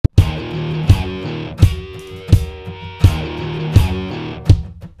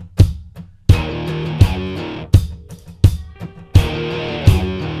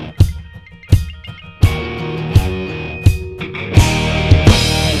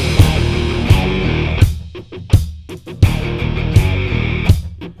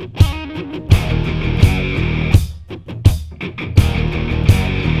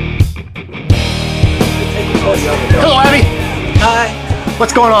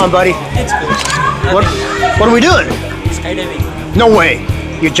What's going on, buddy? It's good. What are we doing? Skydiving. No way.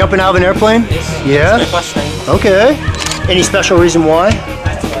 You're jumping out of an airplane? Yes. Yeah? It's my first time. Okay. Any special reason why?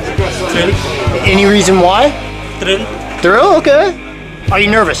 Thrill. Any reason why? Thrill. Thrill? Okay. Are you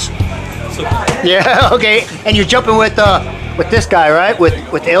nervous? So, Yeah, okay. And you're jumping with this guy, right? With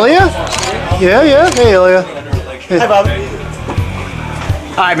Ilya? Yeah. Hey, Ilya. hi, Bob.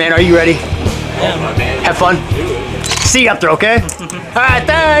 All right, man. Are you ready? Yeah. Have fun. See you up there, okay? All right,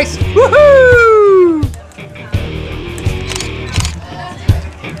 thanks. Woohoo!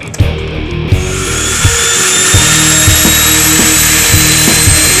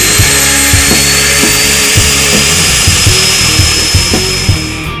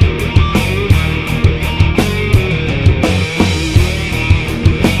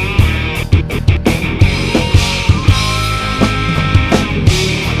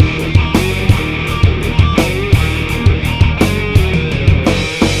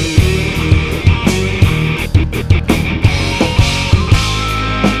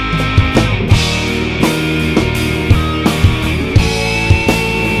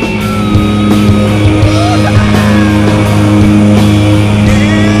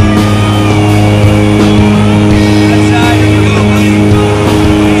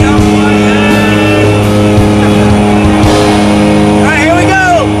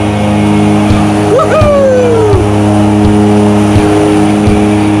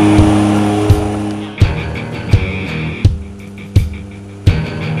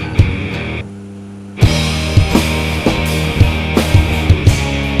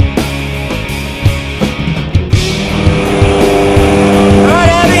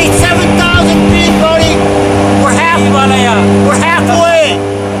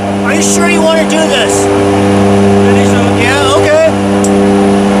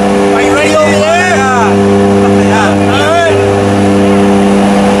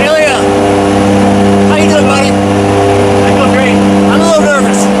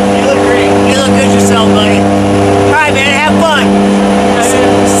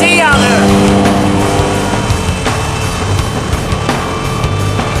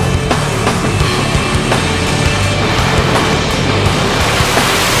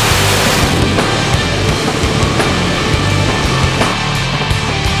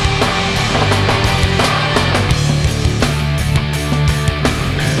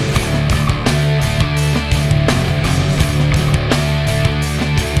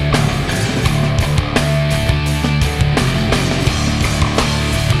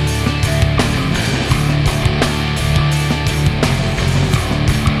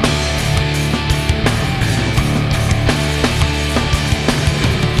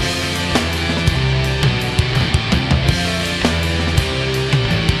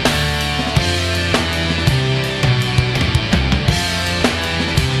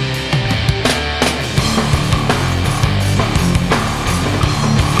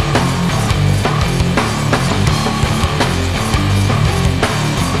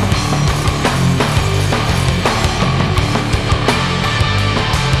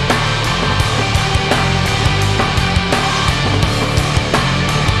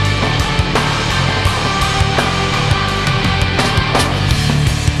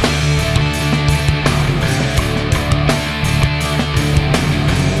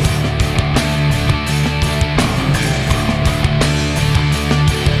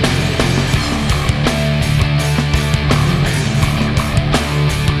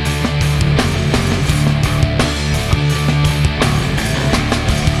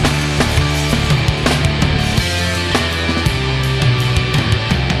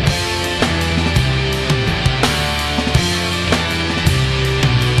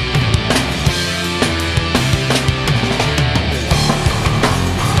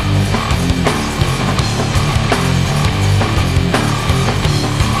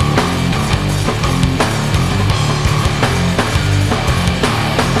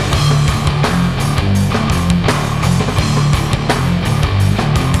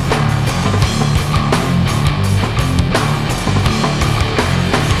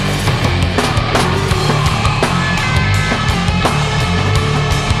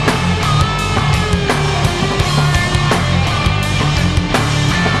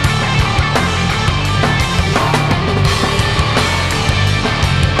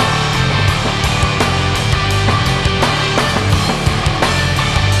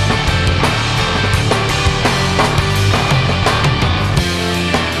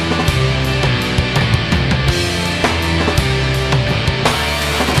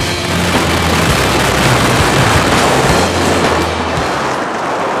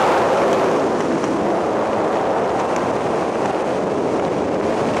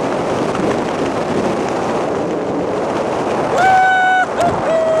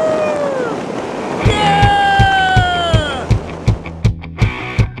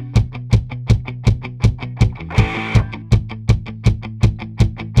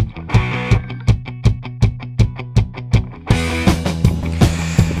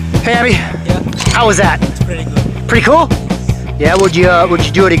 Hey, Abby. Yeah, How was that? it's pretty good. Pretty cool? Yeah, would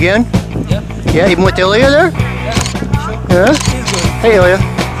you do it again? Yeah, Yeah, even with Ilya there? Yeah? he's good. Hey, Ilya.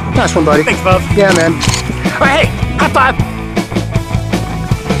 Nice one, buddy. Thanks, Bob. Yeah, man. All right, hey, high five.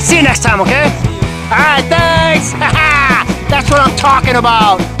 See you next time, okay? All right, thanks. That's what I'm talking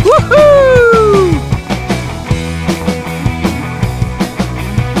about. Woohoo!